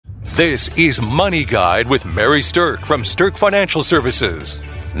This is Money Guide with Mary Stirk from Stirk Financial Services.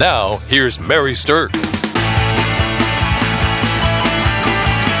 Now, here's Mary Stirk.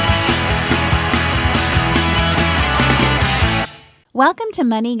 Welcome to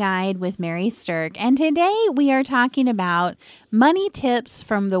Money Guide with Mary Stirk, and today we are talking about money tips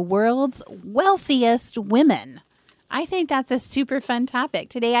from the world's wealthiest women. I think that's a super fun topic.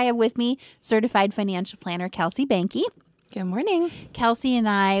 Today I have with me certified financial planner Kelsey Banky. Good morning. Kelsey and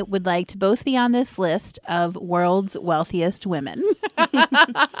I would like to both be on this list of world's wealthiest women.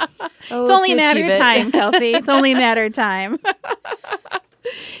 It's only a matter of time, Kelsey. It's only a matter of time.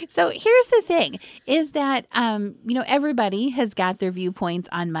 So here's the thing, is that, everybody has got their viewpoints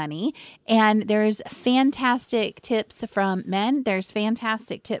on money, and there's fantastic tips from men. There's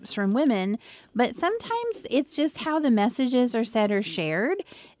fantastic tips from women, but sometimes it's just how the messages are said or shared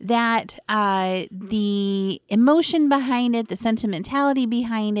that the emotion behind it, the sentimentality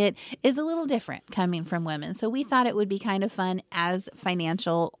behind it is a little different coming from women. So we thought it would be kind of fun as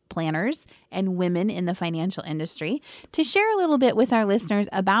financial planners and women in the financial industry to share a little bit with our listeners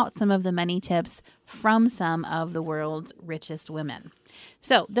about some of the money tips from some of the world's richest women.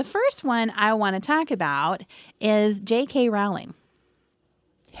 So the first one I want to talk about is J.K. Rowling.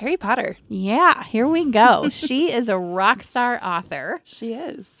 Harry Potter. Yeah, here we go. She is a rock star author. She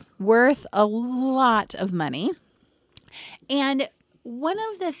is. Worth a lot of money. And one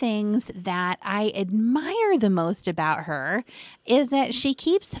of the things that I admire the most about her is that she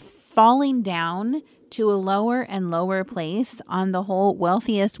keeps falling down to a lower and lower place on the whole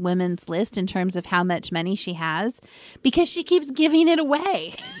wealthiest women's list in terms of how much money she has, because she keeps giving it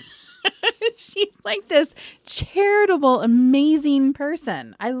away. She's like this charitable, amazing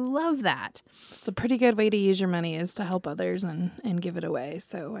person. I love that. It's a pretty good way to use your money, is to help others and give it away.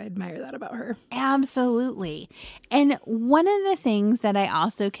 So I admire that about her. Absolutely. And one of the things that I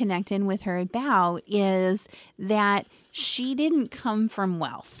also connect in with her about is that she didn't come from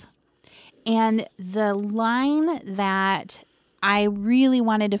wealth. And the line that I really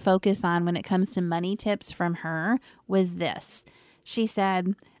wanted to focus on when it comes to money tips from her was this. She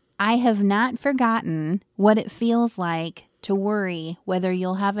said, "I have not forgotten what it feels like to worry whether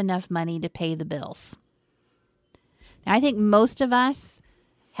you'll have enough money to pay the bills." Now, I think most of us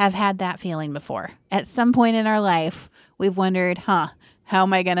have had that feeling before. At some point in our life, we've wondered, how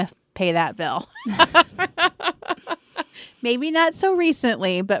am I going to pay that bill? Maybe not so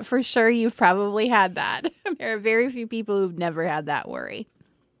recently, but for sure you've probably had that. There are very few people who've never had that worry.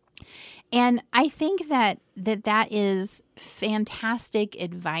 And I think that is fantastic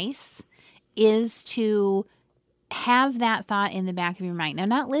advice, is to have that thought in the back of your mind. Now,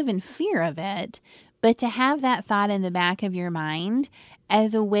 not live in fear of it, but to have that thought in the back of your mind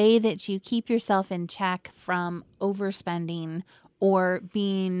as a way that you keep yourself in check from overspending or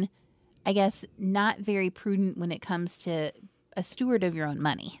being, I guess, not very prudent when it comes to a steward of your own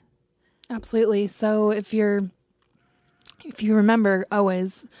money. Absolutely. So if you remember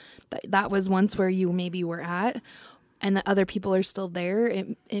always that was once where you maybe were at, and that other people are still there,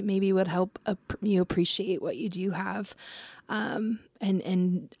 it maybe would help you appreciate what you do have,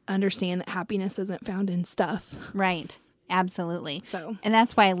 and understand that happiness isn't found in stuff. Right. Absolutely. So, and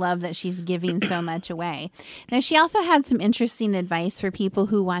that's why I love that she's giving so much away. Now, she also had some interesting advice for people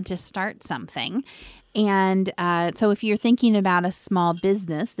who want to start something. And so if you're thinking about a small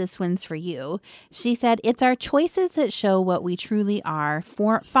business, this one's for you. She said, "It's our choices that show what we truly are,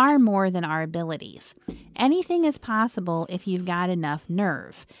 far more than our abilities. Anything is possible if you've got enough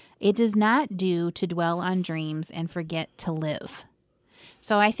nerve. It does not do to dwell on dreams and forget to live."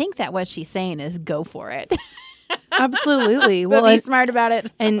 So I think that what she's saying is go for it. Absolutely. Well, be smart about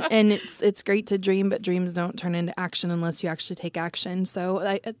it. and it's great to dream, but dreams don't turn into action unless you actually take action. So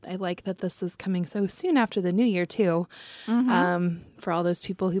I like that this is coming so soon after the new year too. Mm-hmm. For all those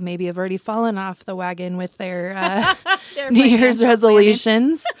people who maybe have already fallen off the wagon with their New Year's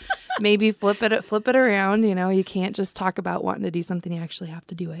resolutions, maybe flip it around. You can't just talk about wanting to do something; you actually have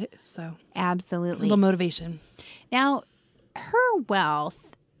to do it. So absolutely, a little motivation. Now, her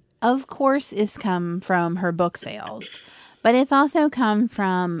wealth, of course, is come from her book sales, but it's also come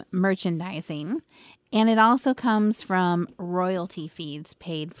from merchandising, and it also comes from royalty fees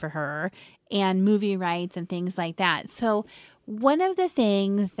paid for her and movie rights and things like that. So one of the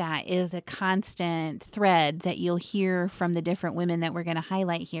things that is a constant thread that you'll hear from the different women that we're going to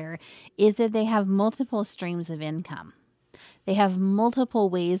highlight here is that they have multiple streams of income. They have multiple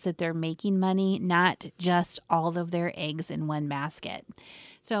ways that they're making money, not just all of their eggs in one basket.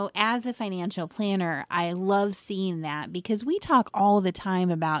 So as a financial planner, I love seeing that because we talk all the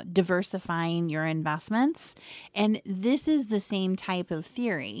time about diversifying your investments. And this is the same type of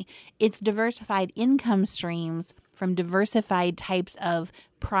theory. It's diversified income streams from diversified types of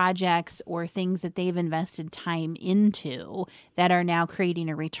projects or things that they've invested time into that are now creating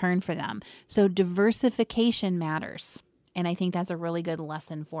a return for them. So diversification matters. And I think that's a really good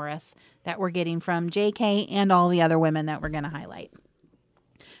lesson for us that we're getting from JK and all the other women that we're going to highlight.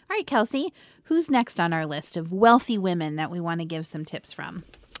 All right, Kelsey, who's next on our list of wealthy women that we want to give some tips from?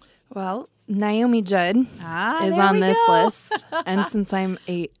 Well, Naomi Judd is on this list. And since I'm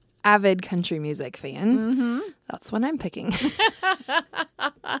a avid country music fan, that's what I'm picking.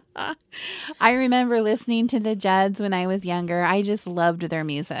 I remember listening to the Judds when I was younger. I just loved their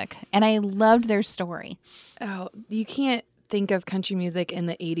music and I loved their story. Oh, you can't think of country music in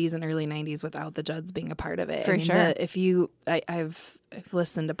the 80s and early 90s without the Judds being a part of it. For sure. I've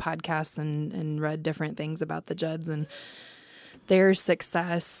listened to podcasts and read different things about the Judds, and their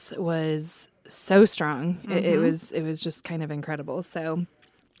success was so strong. It was just kind of incredible. So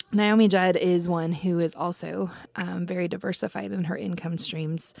Naomi Judd is one who is also very diversified in her income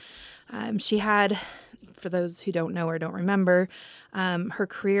streams. She had, for those who don't know or don't remember, her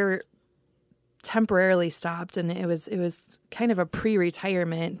career temporarily stopped, and it was kind of a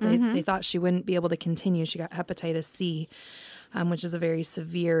pre-retirement. They thought she wouldn't be able to continue. She got hepatitis C, which is a very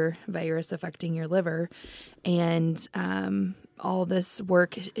severe virus affecting your liver, and all this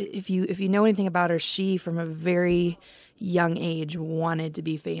work. If you know anything about her, she from a very young age wanted to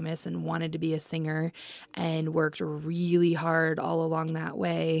be famous and wanted to be a singer, and worked really hard all along that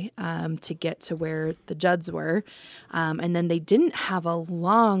way to get to where the Judds were, and then they didn't have a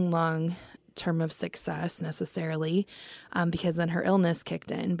long term of success necessarily, because then her illness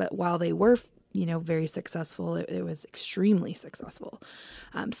kicked in. But while they were, very successful, it was extremely successful.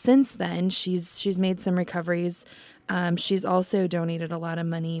 Since then, she's made some recoveries. She's also donated a lot of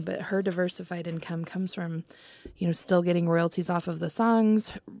money, but her diversified income comes from, still getting royalties off of the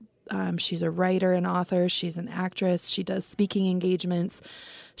songs. She's a writer and author. She's an actress. She does speaking engagements.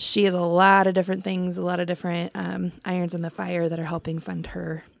 She has a lot of different things, a lot of different irons in the fire that are helping fund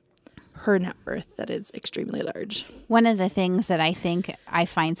her net worth that is extremely large. One of the things that I think I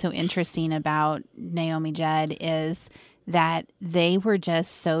find so interesting about Naomi Judd is that they were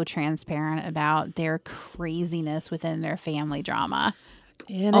just so transparent about their craziness within their family drama.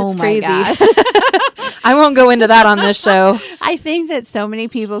 And it's crazy. I won't go into that on this show. I think that so many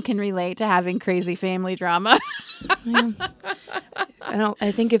people can relate to having crazy family drama.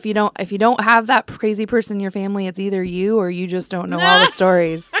 I think if you don't have that crazy person in your family, it's either you or you just don't know all the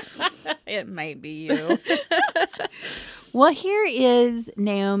stories. It might be you. Well, here is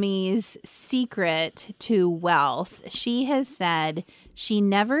Naomi's secret to wealth. She has said she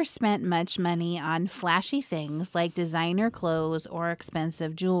never spent much money on flashy things like designer clothes or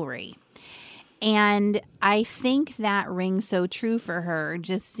expensive jewelry. And I think that rings so true for her,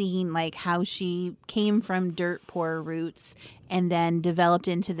 just seeing like how she came from dirt poor roots and then developed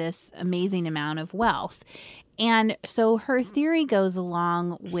into this amazing amount of wealth. And so her theory goes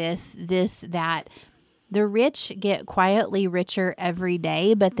along with this, that the rich get quietly richer every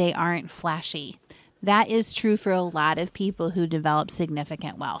day, but they aren't flashy. That is true for a lot of people who develop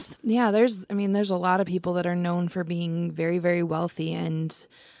significant wealth. Yeah, there's a lot of people that are known for being very, very wealthy and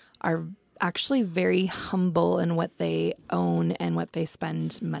are actually very humble in what they own and what they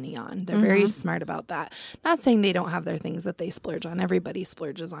spend money on. They're very smart about that. Not saying they don't have their things that they splurge on. Everybody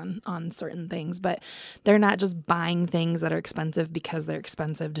splurges on certain things, but they're not just buying things that are expensive because they're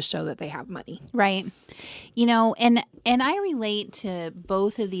expensive to show that they have money. Right. And I relate to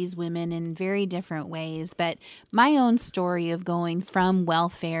both of these women in very different ways, but my own story of going from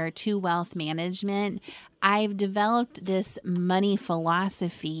welfare to wealth management, I've developed this money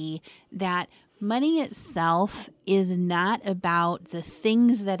philosophy that money itself is not about the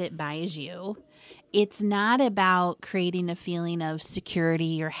things that it buys you. It's not about creating a feeling of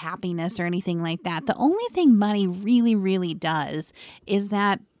security or happiness or anything like that. The only thing money really, really does is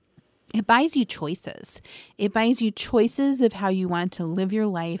that it buys you choices. It buys you choices of how you want to live your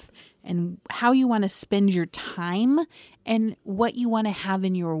life and how you want to spend your time and what you want to have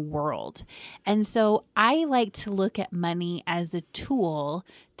in your world. And so I like to look at money as a tool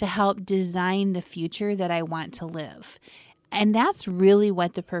to help design the future that I want to live. And that's really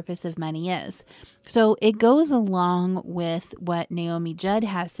what the purpose of money is. So it goes along with what Naomi Judd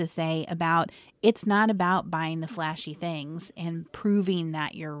has to say about it's not about buying the flashy things and proving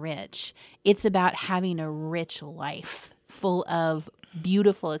that you're rich. It's about having a rich life full of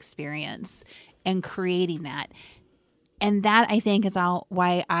beautiful experience and creating that. And that, I think, is all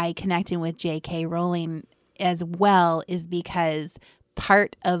why I connected with J.K. Rowling as well, is because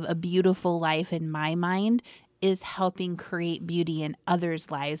part of a beautiful life in my mind is helping create beauty in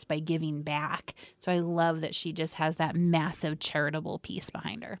others' lives by giving back. So I love that she just has that massive charitable piece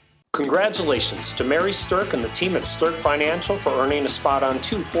behind her. Congratulations to Mary Stirk and the team at Stirk Financial for earning a spot on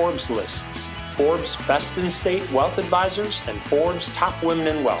 2 Forbes lists, Forbes Best in State Wealth Advisors and Forbes Top Women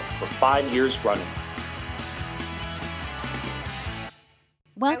in Wealth for 5 years running.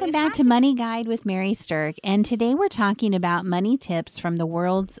 Welcome back to Money Guide with Mary Stirk, and today we're talking about money tips from the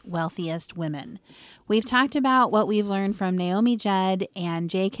world's wealthiest women. We've talked about what we've learned from Naomi Judd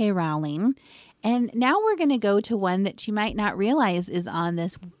and J.K. Rowling, and now we're going to go to one that you might not realize is on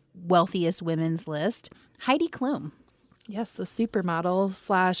this wealthiest women's list, Heidi Klum. Yes, the supermodel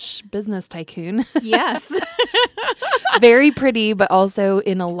 / business tycoon. Yes. Very pretty, but also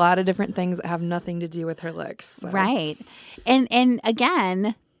in a lot of different things that have nothing to do with her looks. So. Right. And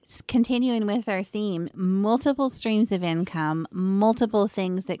again, continuing with our theme, multiple streams of income, multiple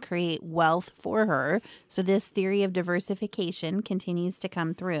things that create wealth for her. So this theory of diversification continues to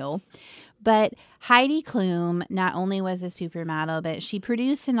come through. But Heidi Klum not only was a supermodel, but she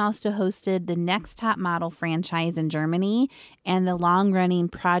produced and also hosted the Next Top Model franchise in Germany and the long-running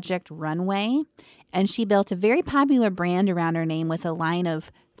Project Runway. And she built a very popular brand around her name with a line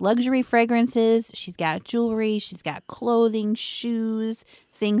of luxury fragrances. She's got jewelry, she's got clothing, shoes,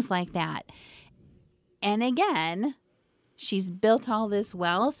 things like that. And again, she's built all this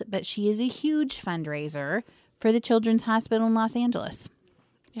wealth, but she is a huge fundraiser for the Children's Hospital in Los Angeles.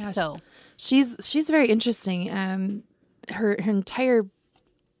 Yeah, so she's very interesting. Her entire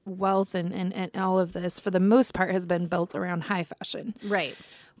wealth and all of this, for the most part, has been built around high fashion. Right.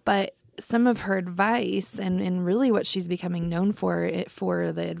 But some of her advice and really what she's becoming known for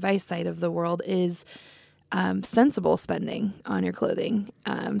the advice side of the world is sensible spending on your clothing.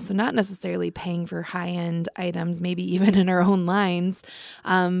 So not necessarily paying for high-end items, maybe even in her own lines,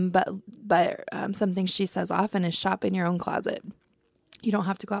 but something she says often is shop in your own closet. You don't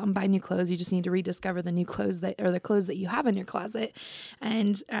have to go out and buy new clothes. You just need to rediscover the new clothes the clothes that you have in your closet.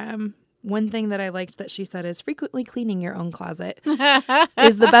 And one thing that I liked that she said is frequently cleaning your own closet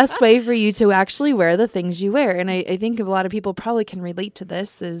is the best way for you to actually wear the things you wear. And I think a lot of people probably can relate to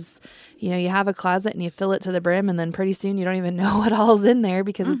this is, you have a closet and you fill it to the brim and then pretty soon you don't even know what all's in there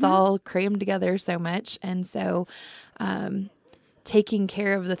because it's all crammed together so much. And so taking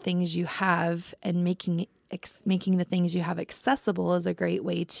care of the things you have and making the things you have accessible is a great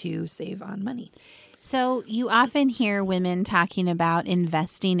way to save on money. So you often hear women talking about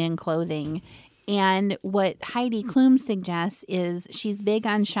investing in clothing. And what Heidi Klum suggests is she's big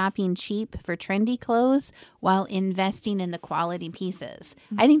on shopping cheap for trendy clothes while investing in the quality pieces.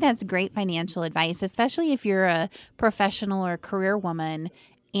 I think that's great financial advice, especially if you're a professional or career woman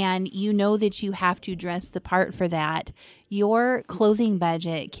and you know that you have to dress the part for that. Your clothing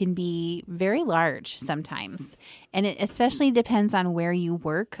budget can be very large sometimes. And it especially depends on where you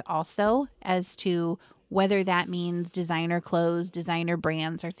work also as to whether that means designer clothes, designer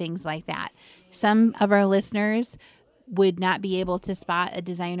brands, or things like that. Some of our listeners would not be able to spot a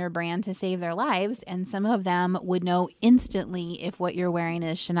designer brand to save their lives, and some of them would know instantly if what you're wearing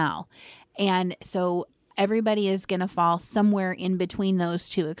is Chanel. And so everybody is going to fall somewhere in between those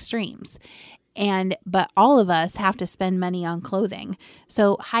two extremes. But all of us have to spend money on clothing.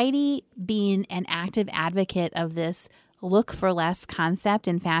 So Heidi, being an active advocate of this look for less concept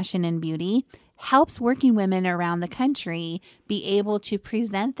in fashion and beauty, helps working women around the country be able to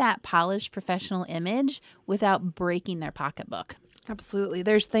present that polished professional image without breaking their pocketbook. Absolutely.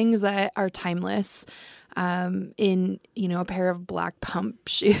 There's things that are timeless. In a pair of black pump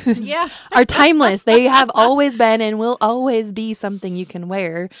shoes are timeless. They have always been and will always be something you can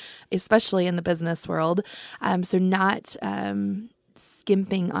wear, especially in the business world. So not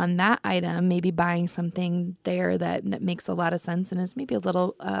skimping on that item, maybe buying something there that makes a lot of sense and is maybe a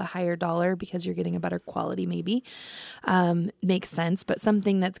little higher dollar because you're getting a better quality maybe, makes sense. But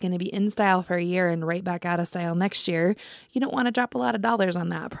something that's going to be in style for a year and right back out of style next year, you don't want to drop a lot of dollars on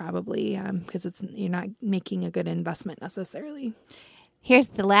that probably because you're not making a good investment necessarily. Here's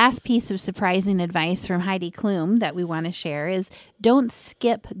the last piece of surprising advice from Heidi Klum that we want to share is don't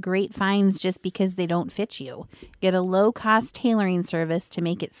skip great finds just because they don't fit you. Get a low-cost tailoring service to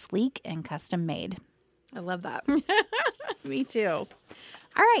make it sleek and custom made. I love that. Me too. All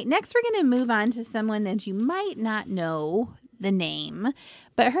right, next we're going to move on to someone that you might not know the name,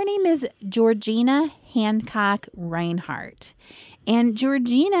 but her name is Georgina Hancock Reinhardt. And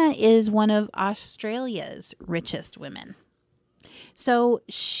Georgina is one of Australia's richest women. So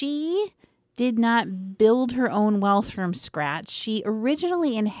she did not build her own wealth from scratch. She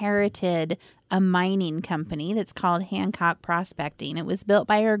originally inherited a mining company that's called Hancock Prospecting. It was built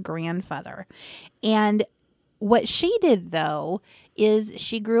by her grandfather. And what she did, though, is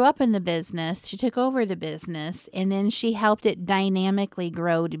she grew up in the business, she took over the business, and then she helped it dynamically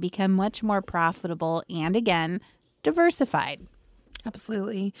grow to become much more profitable and, again, diversified.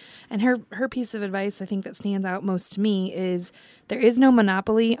 Absolutely. And her piece of advice, I think, that stands out most to me is there is no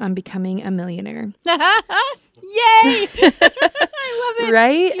monopoly on becoming a millionaire. Yay! I love it.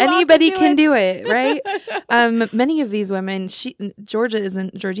 Right? Anybody can do it, right? Many of these women,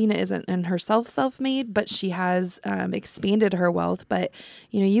 Georgina isn't in herself self-made, but she has expanded her wealth. But,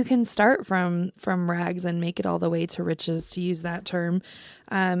 you can start from rags and make it all the way to riches, to use that term.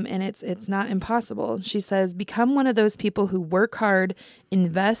 And it's not impossible. She says, become one of those people who work hard,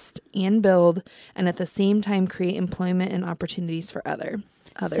 invest and build, and at the same time create employment and opportunities for others.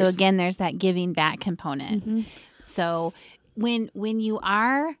 So again, there's that giving back component. Mm-hmm. So when you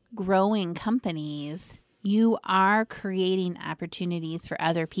are growing companies, you are creating opportunities for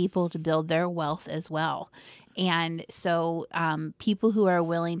other people to build their wealth as well. And so people who are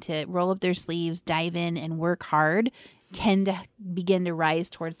willing to roll up their sleeves, dive in, and work hard tend to begin to rise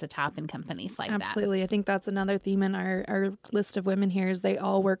towards the top in companies like that. Absolutely. I think that's another theme in our list of women here is they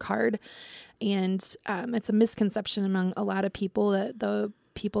all work hard. And it's a misconception among a lot of people that the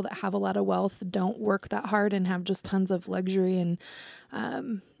people that have a lot of wealth don't work that hard and have just tons of luxury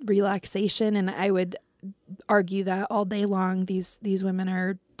and relaxation. And I would argue that all day long, these women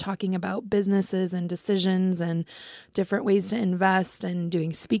are talking about businesses and decisions and different ways to invest and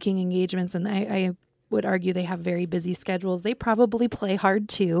doing speaking engagements. And I would argue they have very busy schedules. They probably play hard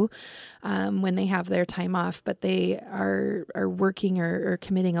too when they have their time off, but they are working or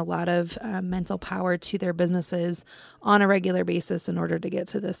committing a lot of mental power to their businesses on a regular basis in order to get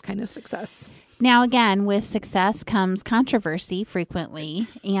to this kind of success. Now, again, with success comes controversy frequently.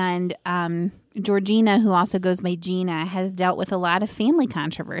 And Georgina, who also goes by Gina, has dealt with a lot of family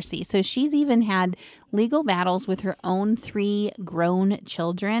controversy. So she's even had legal battles with her own 3 grown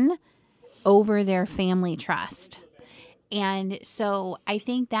children over their family trust. And so I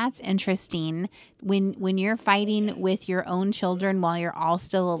think that's interesting when you're fighting with your own children while you're all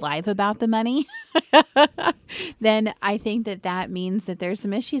still alive about the money, then I think that means that there's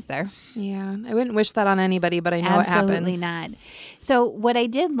some issues there. Yeah, I wouldn't wish that on anybody, but I know it happens. Absolutely not. So what I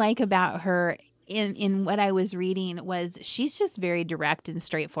did like about her in what I was reading was she's just very direct and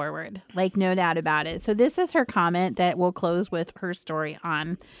straightforward, like no doubt about it. So this is her comment that we'll close with her story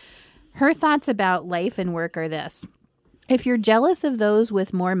on. Her thoughts about life and work are this. If you're jealous of those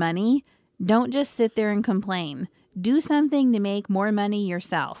with more money, don't just sit there and complain. Do something to make more money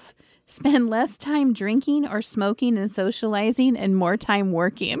yourself. Spend less time drinking or smoking and socializing and more time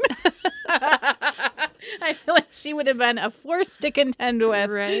working. I feel like she would have been a force to contend with.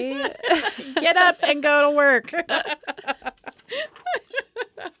 Right? Get up and go to work.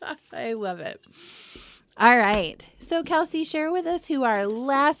 I love it. All right. So, Kelsey, share with us who our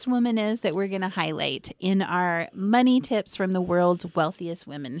last woman is that we're going to highlight in our Money Tips from the World's Wealthiest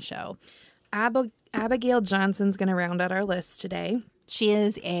Women show. Abigail Johnson's going to round out our list today. She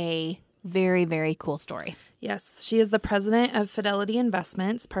is a very, very cool story. Yes. She is the president of Fidelity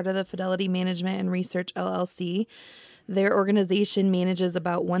Investments, part of the Fidelity Management and Research, LLC. Their organization manages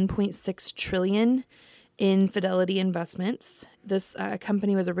about $1.6 trillion in Fidelity Investments. This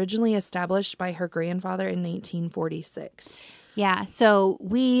company was originally established by her grandfather in 1946. Yeah, so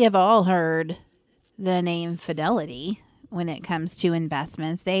we have all heard the name Fidelity when it comes to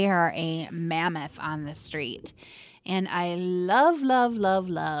investments. They are a mammoth on the street. And I love, love, love,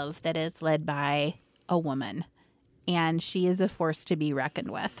 love that it's led by a woman. And she is a force to be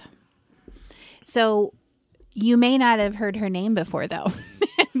reckoned with. So you may not have heard her name before, though.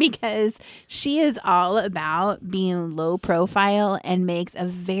 Because she is all about being low profile and makes a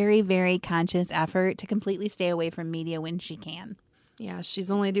very, very conscious effort to completely stay away from media when she can. Yeah, she's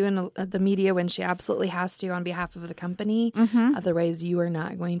only doing the media when she absolutely has to on behalf of the company. Mm-hmm. Otherwise, you are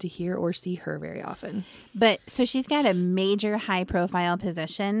not going to hear or see her very often. But so she's got a major high profile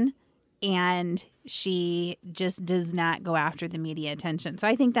position and she just does not go after the media attention. So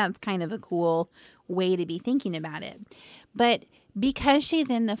I think that's kind of a cool way to be thinking about it. But because she's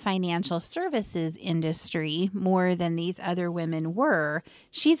in the financial services industry more than these other women were,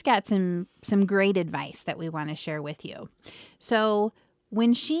 she's got some great advice that we want to share with you. So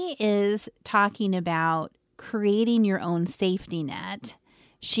when she is talking about creating your own safety net,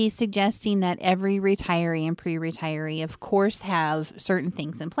 she's suggesting that every retiree and pre-retiree, of course, have certain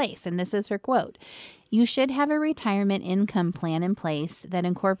things in place. And this is her quote. You should have a retirement income plan in place that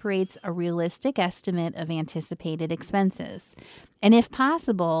incorporates a realistic estimate of anticipated expenses. And if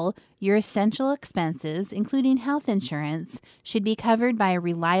possible, your essential expenses, including health insurance, should be covered by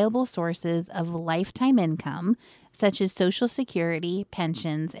reliable sources of lifetime income, such as Social Security,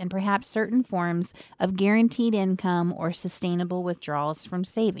 pensions, and perhaps certain forms of guaranteed income or sustainable withdrawals from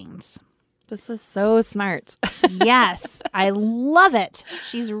savings. This is so smart. Yes, I love it.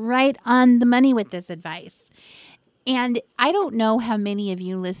 She's right on the money with this advice. And I don't know how many of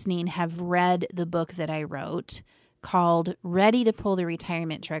you listening have read the book that I wrote called Ready to Pull the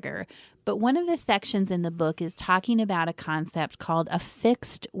Retirement Trigger. But one of the sections in the book is talking about a concept called a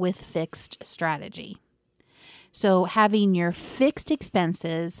fixed with fixed strategy. So having your fixed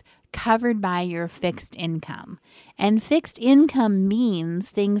expenses covered by your fixed income. And fixed income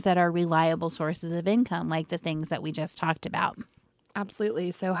means things that are reliable sources of income, like the things that we just talked about.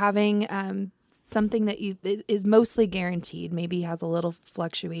 Absolutely. So having something that is mostly guaranteed, maybe has a little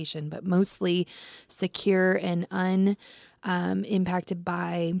fluctuation, but mostly secure and unimpacted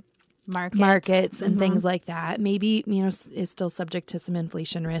by markets and things like that. Maybe, is still subject to some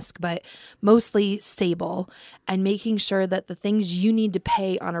inflation risk, but mostly stable, and making sure that the things you need to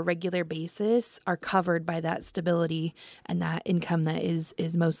pay on a regular basis are covered by that stability and that income that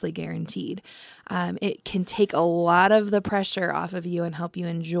is mostly guaranteed. It can take a lot of the pressure off of you and help you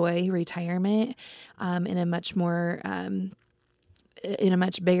enjoy retirement in a much more in a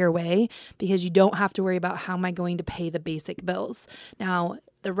much bigger way, because you don't have to worry about how am I going to pay the basic bills. Now,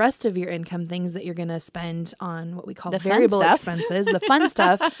 the rest of your income, things that you're going to spend on what we call the variable expenses, the fun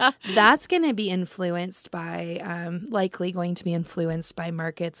stuff, that's going to be influenced by, likely going to be influenced by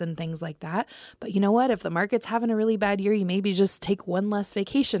markets and things like that. But you know what? If the market's having a really bad year, you maybe just take one less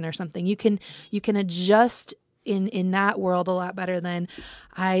vacation or something. You can adjust in that world a lot better than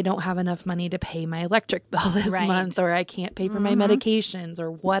I don't have enough money to pay my electric bill this month, or I can't pay for my medications, or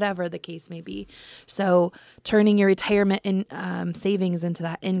whatever the case may be. So turning your retirement savings into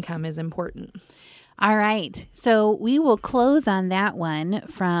that income is important. All right. So we will close on that one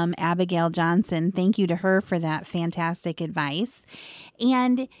from Abigail Johnson. Thank you to her for that fantastic advice.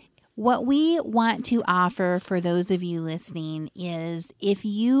 And what we want to offer for those of you listening is, if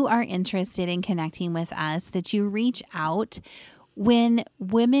you are interested in connecting with us, that you reach out. When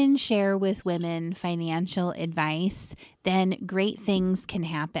women share with women financial advice, then great things can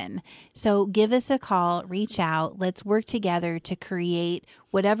happen. So give us a call, reach out. Let's work together to create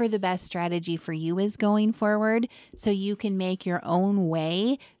whatever the best strategy for you is going forward, so you can make your own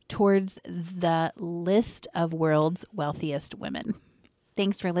way towards the list of world's wealthiest women.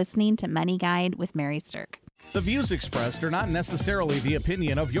 Thanks for listening to Money Guide with Mary Stirk. The views expressed are not necessarily the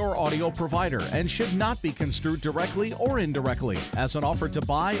opinion of your audio provider and should not be construed directly or indirectly as an offer to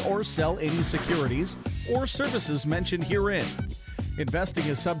buy or sell any securities or services mentioned herein. Investing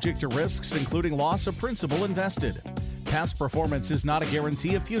is subject to risks, including loss of principal invested. Past performance is not a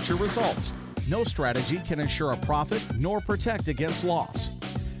guarantee of future results. No strategy can ensure a profit nor protect against loss.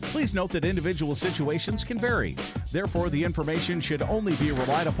 Please note that individual situations can vary. Therefore, the information should only be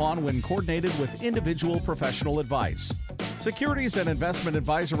relied upon when coordinated with individual professional advice. Securities and investment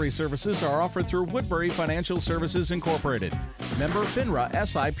advisory services are offered through Woodbury Financial Services Incorporated, member FINRA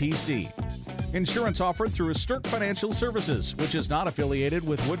SIPC. Insurance offered through Stirk Financial Services, which is not affiliated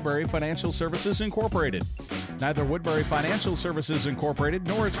with Woodbury Financial Services Incorporated. Neither Woodbury Financial Services Incorporated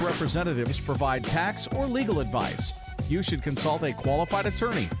nor its representatives provide tax or legal advice. You should consult a qualified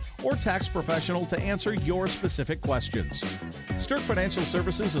attorney or tax professional to answer your specific questions. Stirk Financial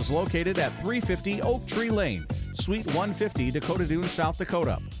Services is located at 350 Oak Tree Lane, Suite 150, Dakota Dunes, South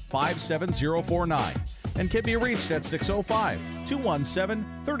Dakota, 57049, and can be reached at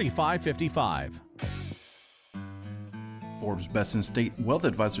 605-217-3555. Forbes Best in State Wealth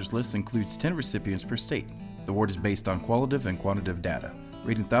Advisors list includes 10 recipients per state. The award is based on qualitative and quantitative data,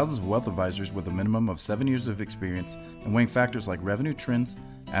 rating thousands of wealth advisors with a minimum of 7 years of experience and weighing factors like revenue trends,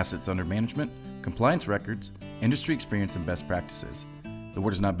 assets under management, compliance records, industry experience, and best practices. The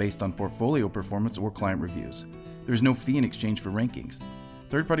award is not based on portfolio performance or client reviews. There is no fee in exchange for rankings.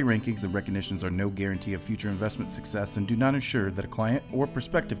 Third-party rankings and recognitions are no guarantee of future investment success and do not ensure that a client or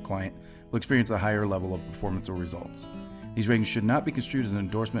prospective client will experience a higher level of performance or results. These ratings should not be construed as an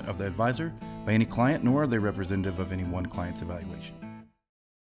endorsement of the advisor by any client, nor are they representative of any one client's evaluation.